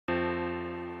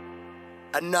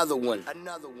Another one.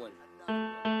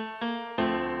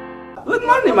 Good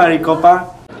morning,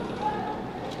 Maricopa.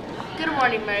 Good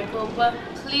morning, Maricopa.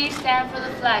 Please stand for the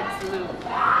flag salute.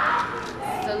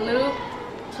 Salute,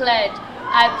 pledge.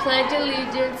 I pledge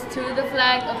allegiance to the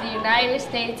flag of the United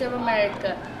States of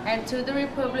America and to the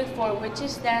republic for which it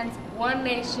stands, one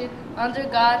nation, under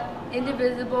God,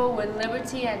 indivisible, with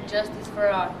liberty and justice for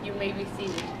all. You may be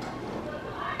seated.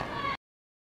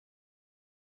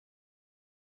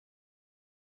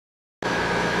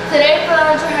 Today for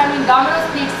lunch we're having Domino's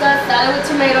pizza, salad with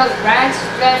tomatoes, ranch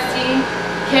dressing,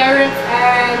 carrots,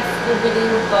 and spaghetti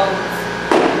with bones.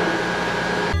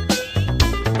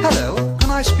 Hello, can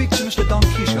I speak to Mr. Don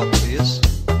Quixote, please?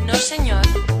 No, señor.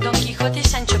 Don Quijote y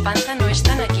Sancho Panza no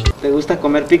están aquí. ¿Te gusta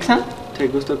comer pizza? ¿Te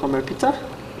gusta comer pizza?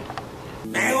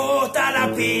 Me gusta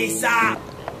la pizza.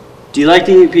 Do you like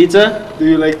to eat pizza? Do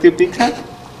you like to eat pizza?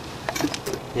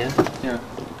 Yeah. Yeah.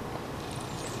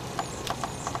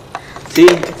 Sí,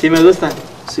 sí me gusta.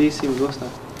 Sí, sí me gusta.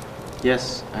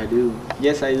 Yes, I do.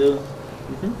 Yes, I do.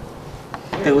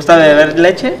 ¿Te gusta beber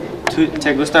leche?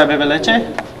 ¿Te gusta beber leche?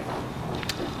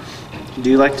 Do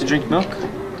you like to drink milk?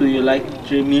 Do you like to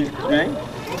drink milk, right?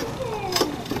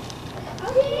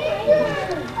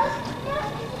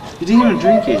 You didn't even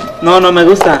drink it. No, no me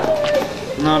gusta.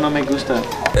 No, no me gusta.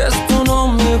 Esto no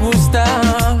me gusta.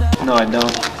 No, I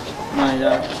don't. No, I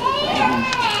don't.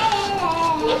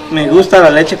 Me gusta la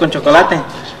leche con chocolate.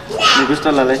 Me gusta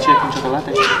la leche con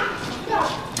chocolate.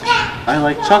 I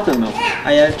like chocolate milk.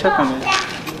 I add chocolate milk.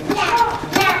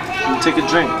 You take a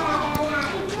drink.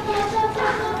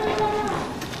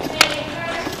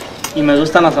 Y me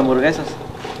gustan las hamburguesas.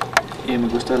 Y me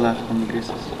gustan las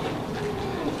hamburguesas.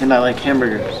 And I like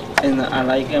hamburgers. And I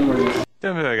like hamburgers.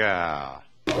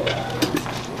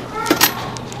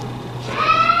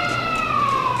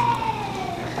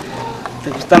 ¿Te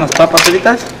gustan las papas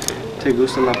fritas? ¿Te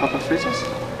gustan las papas fritas?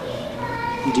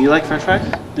 Do you like french fries?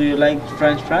 Do you like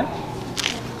french fries?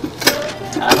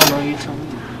 I don't know, you tell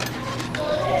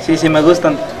me. Sí, sí me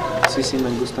gustan. Sí, sí me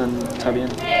gustan. Está bien.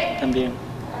 También.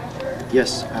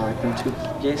 Yes, I like them too.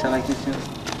 Yes, I like them too.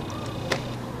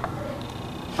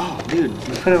 Oh, dude,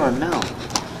 you put it on now.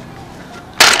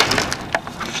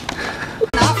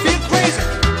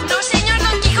 No, señor.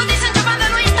 Don Quijote y Sancho Panza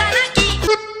no están aquí.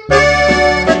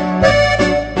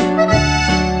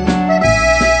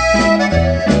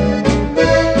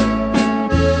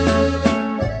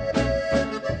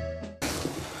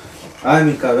 Ay,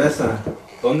 mi cabeza.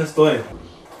 ¿Dónde estoy?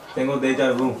 Tengo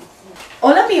déjà vu.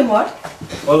 Hola, mi amor.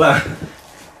 Hola.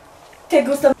 ¿Te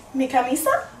gusta mi camisa?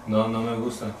 No, no me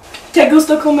gusta. ¿Te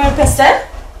gusta comer pastel?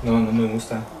 No, no me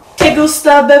gusta. ¿Te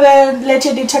gusta beber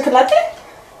leche de chocolate?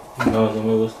 No, no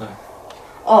me gusta.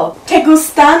 Oh, ¿te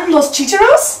gustan los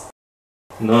chícharos?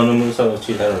 No, no me gustan los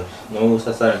chileros. No me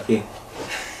gusta estar aquí.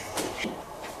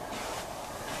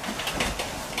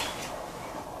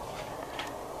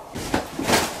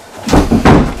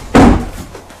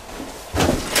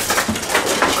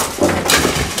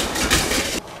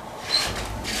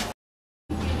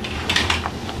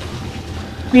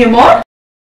 Mi amor.